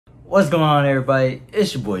What's going on, everybody?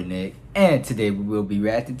 It's your boy Nick, and today we will be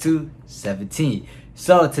reacting to 17.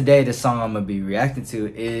 So today the song I'm gonna be reacting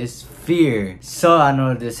to is Fear. So I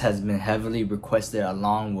know this has been heavily requested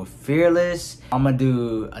along with Fearless. I'm gonna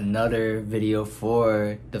do another video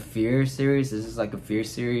for the Fear series. This is like a Fear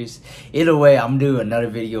series. Either way, I'm gonna do another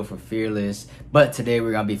video for Fearless, but today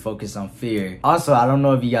we're gonna be focused on Fear. Also, I don't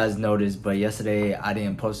know if you guys noticed, but yesterday I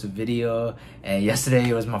didn't post a video, and yesterday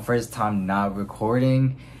it was my first time not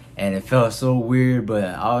recording. And it felt so weird, but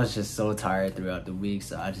I was just so tired throughout the week,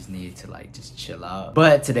 so I just needed to just chill out.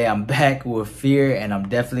 But today I'm back with Fear, and I'm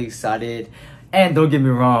definitely excited. And don't get me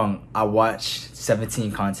wrong, I watched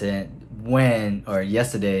 17 content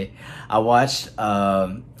yesterday. I watched,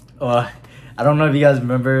 I don't know if you guys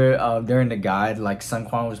remember during the guide,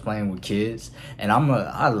 Sunquan was playing with kids, and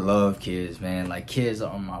I love kids, man. Like, kids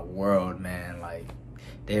are my world, man. Like,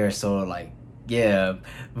 they are so yeah,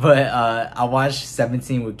 but I watched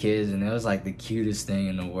 17 with kids, and it was like the cutest thing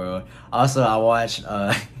in the world. Also, I watched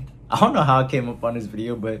I don't know how I came up on this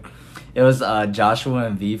video, but it was Joshua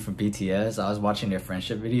and V from BTS. I was watching their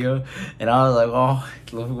friendship video, and I was like, oh,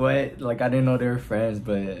 what? Like, I didn't know they were friends,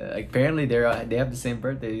 but apparently they have the same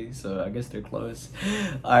birthday, so I guess they're close.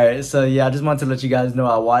 All right, so yeah, I just wanted to let you guys know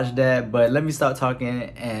I watched that, but let me stop talking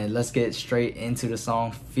and let's get straight into the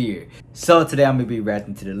song Fear. So today I'm gonna be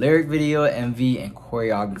reacting to the lyric video, MV, and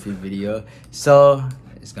choreography video. So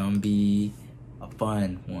it's gonna be a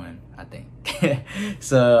fun one, I think.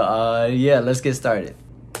 So yeah, let's get started.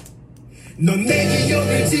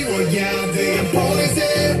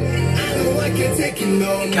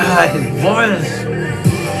 God, his voice.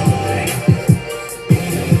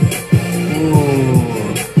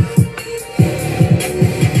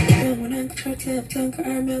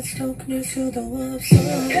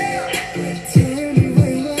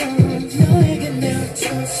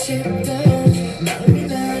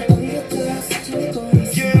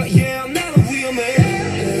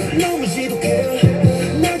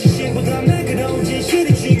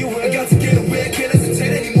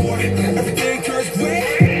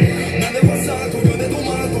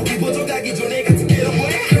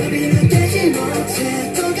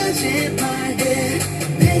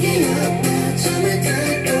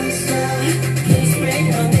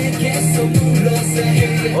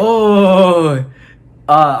 Oh,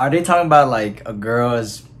 are they talking about a girl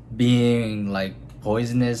is being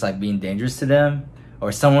poisonous, being dangerous to them,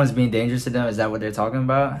 or someone's being dangerous to them? Is that what they're talking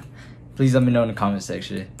about? Please let me know in the comment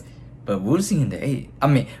section. But Woozy in the 8. I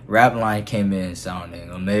mean, rap line came in sounding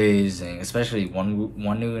amazing, especially one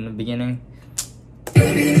new in the beginning.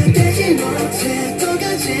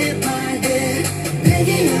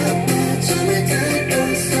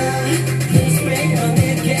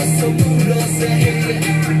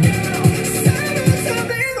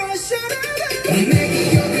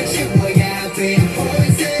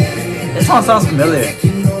 This song sounds familiar.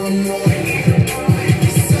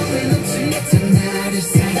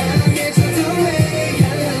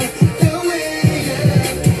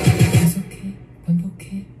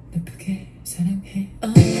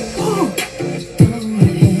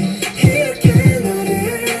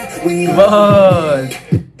 Whoa,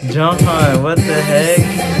 Jeonghan, what the heck?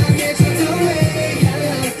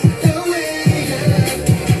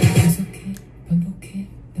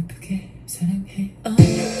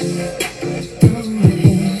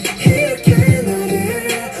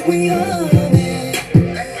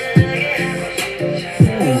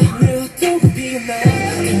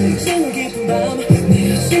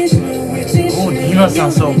 Oh, Nino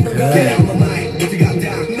sounds so good.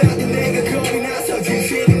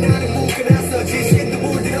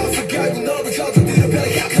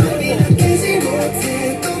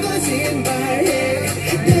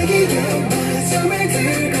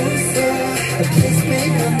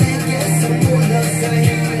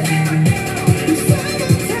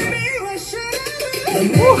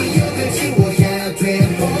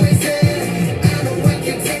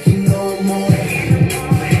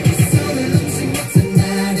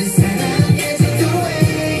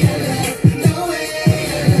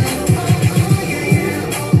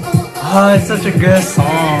 Oh, it's such a good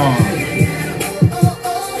song.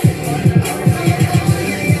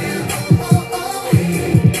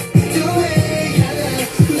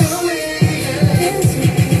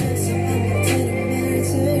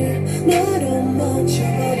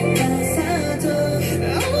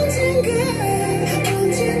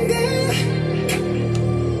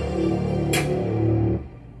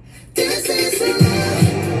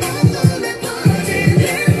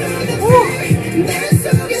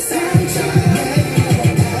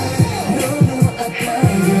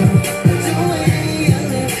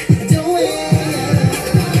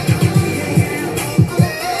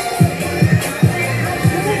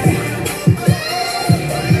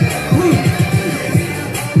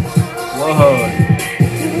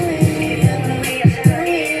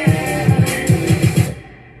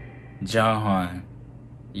 Jeonghan,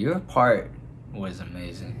 your part was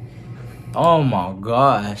amazing. Oh my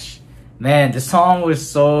gosh. Man, the song was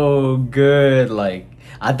so good. Like,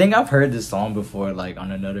 I think I've heard this song before, like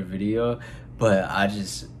on another video, but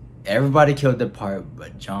everybody killed the part,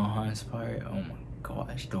 but Jeonghan's part, oh my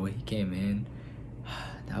gosh, the way he came in,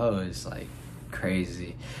 that was like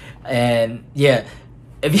crazy. And yeah,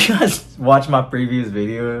 if you guys watch my previous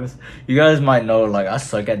videos, you guys might know like I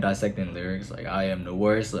suck at dissecting lyrics. Like I am the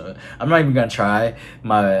worst. So I'm not even gonna try.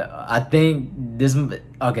 I think this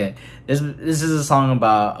is a song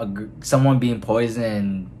about someone being poisoned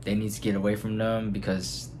and they need to get away from them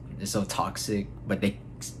because they're so toxic, but they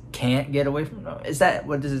can't get away from them. Is that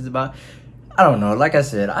what this is about? I don't know. Like I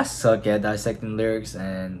said, I suck at dissecting lyrics,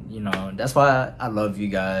 and you know that's why I love you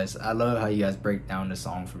guys. I love how you guys break down the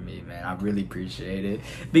song for me, man. I really appreciate it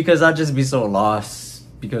because I just be so lost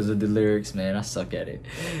because of the lyrics, man. I suck at it.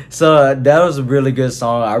 So that was a really good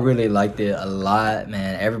song. I really liked it a lot,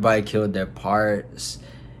 man. Everybody killed their parts,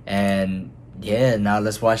 and yeah. Now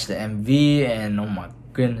let's watch the MV, and oh my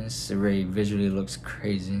goodness, it really visually looks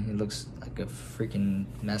crazy. It looks like a freaking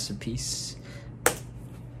masterpiece.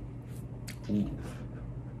 Ooh.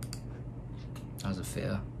 That was a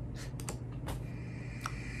fail.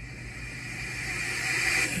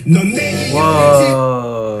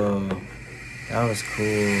 Whoa, that was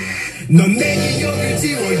cool.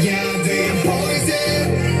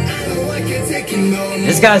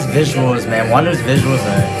 This guy's visuals, man. Wonder's visuals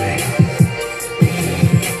are.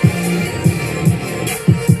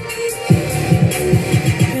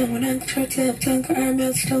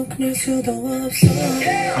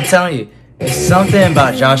 I'm telling you. There's something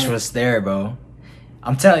about Joshua's stare, bro.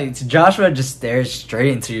 I'm telling you, Joshua just stares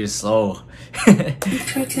straight into your soul.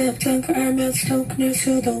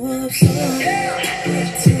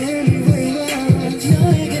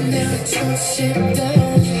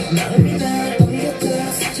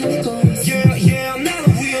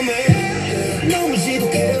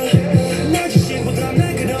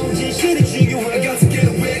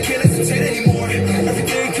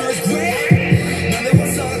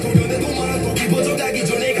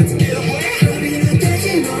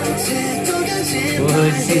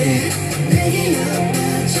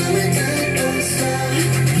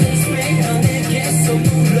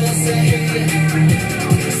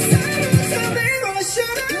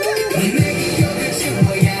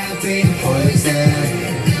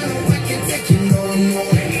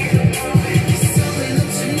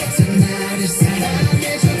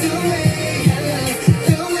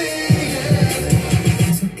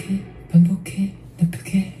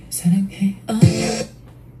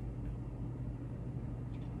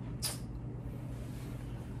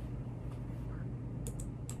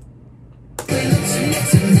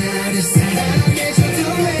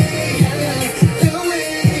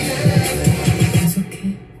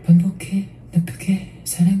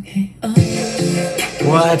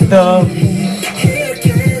 What the?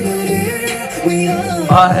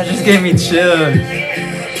 Oh, that just gave me chills.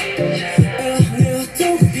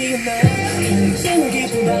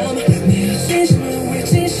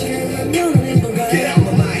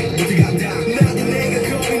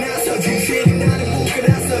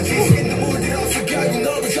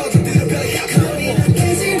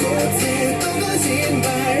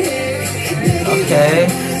 Okay.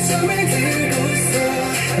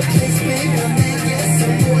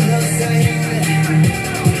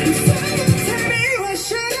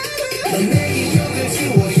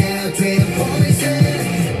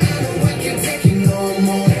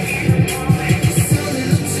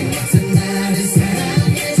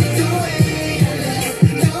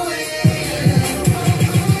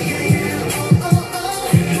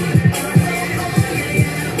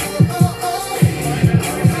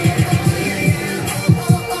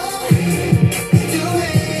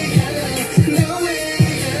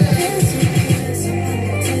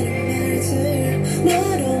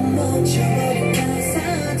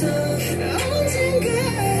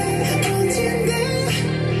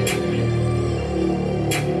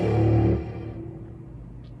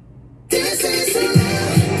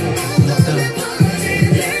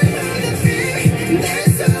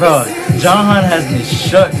 Bro, Jeonghan has me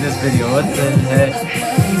shook this video. What the heck?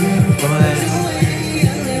 What?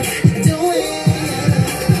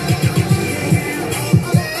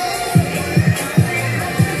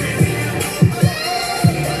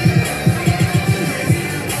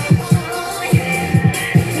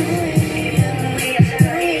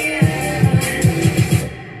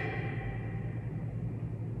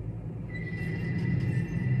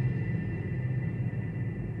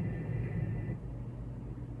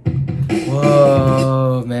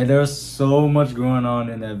 Whoa, man, there's so much going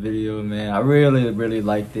on in that video, man. I really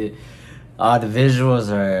liked it. The visuals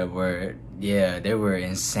they were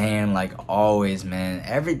insane, like always, man.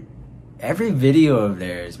 Every video of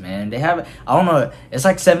theirs, man, they have, I don't know, it's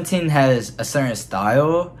like 17 has a certain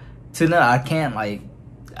style to them. I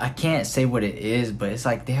can't say what it is, but it's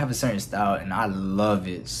like they have a certain style, and I love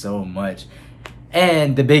it so much.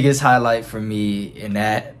 And the biggest highlight for me in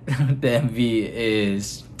that the MV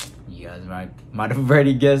is, you guys might have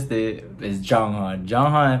already guessed it, is Jeonghan.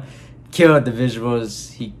 Jeonghan killed the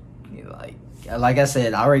visuals. He like I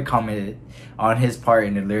said, I already commented on his part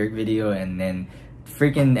in the lyric video, and then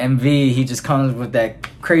freaking MV, he just comes with that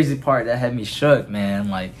crazy part that had me shook, man.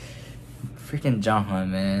 Like, freaking Jeonghan,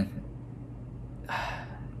 man.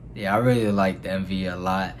 Yeah, I really liked the MV a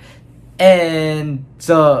lot. And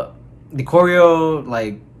so the choreo,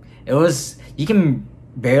 like, it was, you can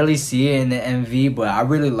barely see it in the MV, but I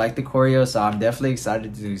really like the choreo, so I'm definitely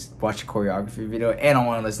excited to watch the choreography video, and I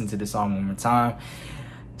want to listen to the song one more time.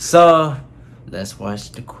 So let's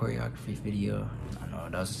watch the choreography video. I know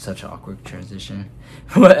that was such an awkward transition,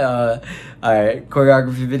 but all right,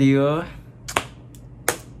 choreography video.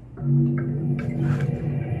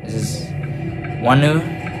 Is this Wonu?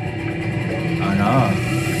 Oh no!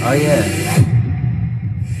 Oh yeah!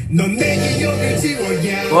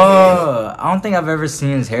 Whoa! I don't think I've ever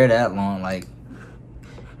seen his hair that long, like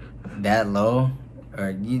that low.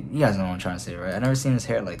 Or you guys know what I'm trying to say, right? I've never seen his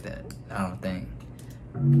hair like that. I don't think.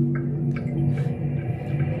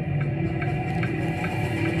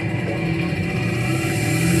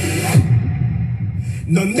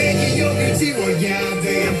 넌 내 기억을 지워야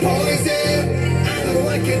돼. I'm poison. I know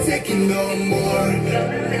I can't take it no more.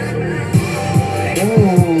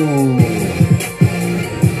 Ooh.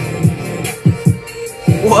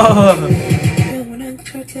 Whoa.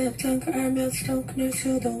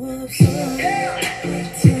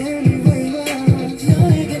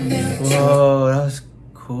 Whoa, that was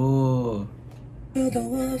cool.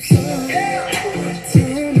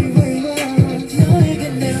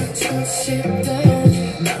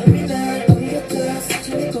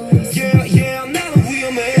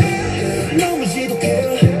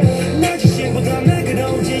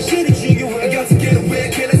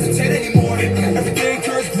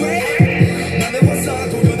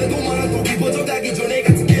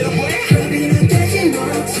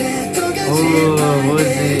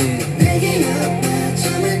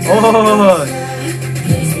 Oh,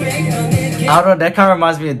 I don't know, that kind of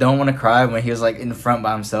reminds me of Don't Wanna Cry, when he was like in the front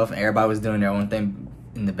by himself and everybody was doing their own thing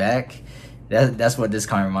in the back. That's what this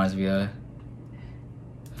kind of reminds me of.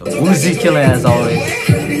 But Uzi killing as always.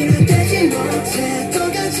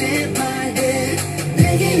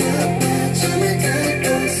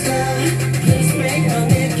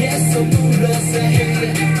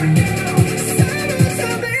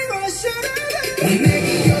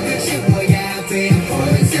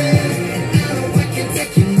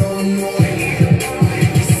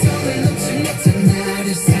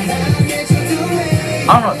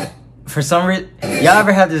 I don't know, for some reason, y'all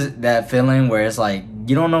ever had that feeling where it's like,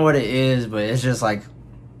 you don't know what it is, but it's just like,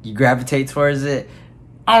 you gravitate towards it?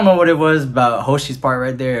 I don't know what it was about Hoshi's part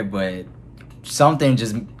right there, but something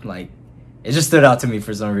just, like, it just stood out to me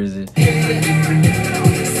for some reason.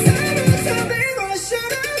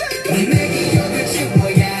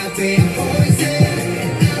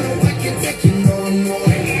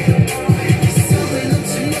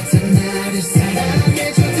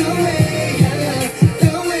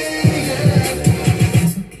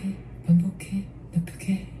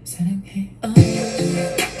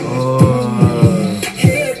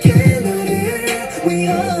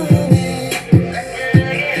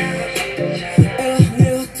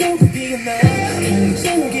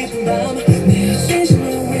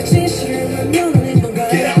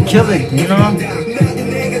 Kill it, you know?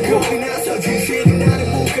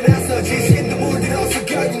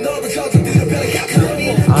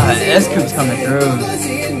 S-Coup's coming through.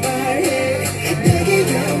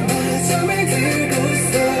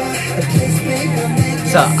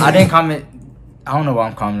 So, I didn't comment. I don't know why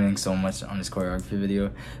I'm commenting so much on this choreography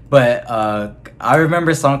video, but I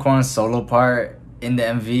remember Songkwon's solo part in the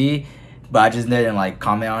MV, but I just didn't like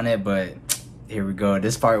comment on it. But here we go.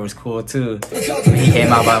 This part was cool too. When he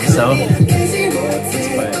came out by himself.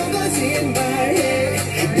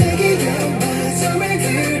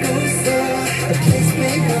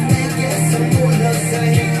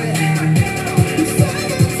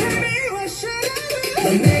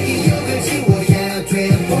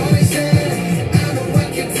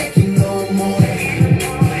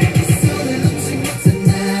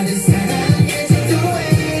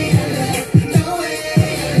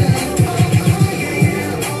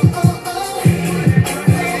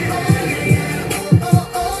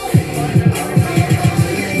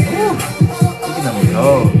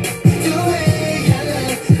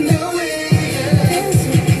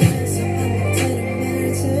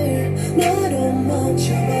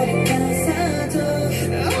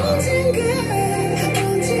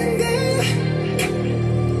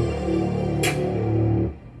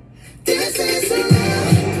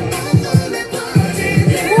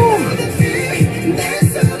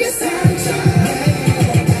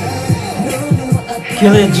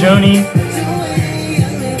 Kill it, Junie.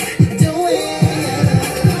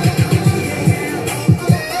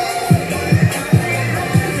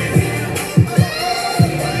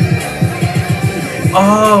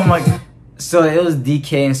 Oh my. So it was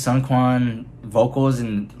DK and Sunkwon vocals,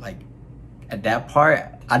 and like at that part,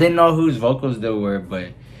 I didn't know whose vocals they were,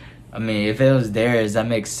 but I mean, if it was theirs, that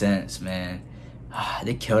makes sense, man.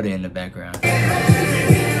 They killed it in the background.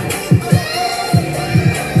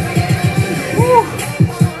 Woo.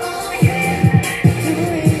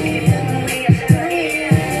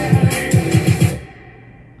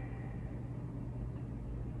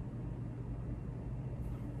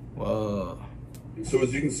 Whoa. So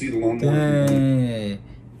as you can see, the lawnmower.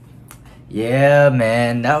 Yeah,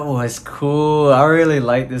 man, that was cool. I really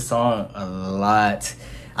like this song a lot.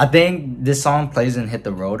 I think this song plays in Hit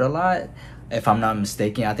the Road a lot, if I'm not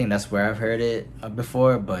mistaken. I think that's where I've heard it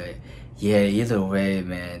before. But yeah, either way,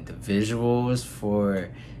 man, the visuals for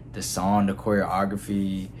the song, the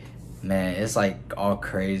choreography, man, it's like all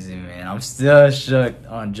crazy, man. I'm still shook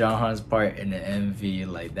on Jeonghan's part in the MV.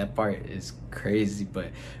 Like, that part is crazy. But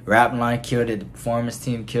rap line killed it, the performance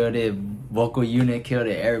team killed it, vocal unit killed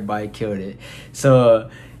it, everybody killed it. So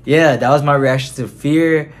yeah, that was my reaction to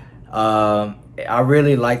Fear. I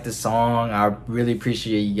really like the song. I really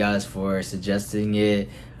appreciate you guys for suggesting it.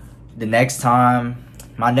 The next time,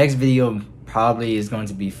 my next video probably is going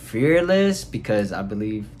to be Fearless, because I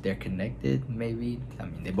believe they're connected, maybe. I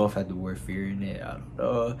mean, they both have the word fear in it. I don't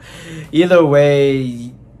know. Either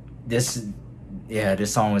way, this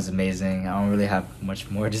song was amazing. I don't really have much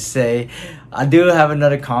more to say. I do have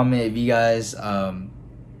another comment. If you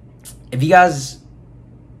guys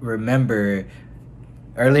remember,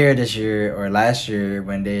 earlier this year or last year,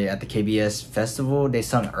 when they at the KBS festival, they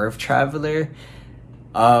sung Earth Traveler.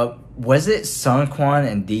 Was it Sunkwon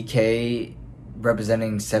and DK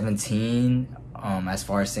representing 17 as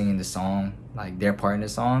far as singing the song, like their part in the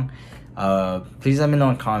song? Please let me know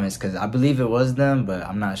in comments, because I believe it was them, but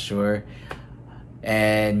I'm not sure.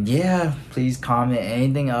 And yeah, please comment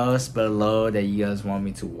anything else below that you guys want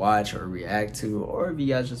me to watch or react to, or if you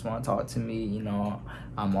guys just want to talk to me. You know,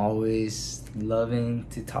 I'm always loving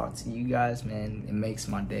to talk to you guys, man. It makes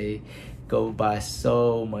my day go by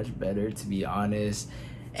so much better, to be honest.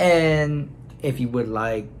 And if you would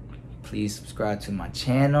like, please subscribe to my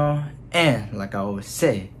channel, and like I always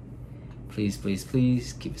say, please, please,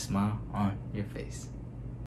 please keep a smile on your face.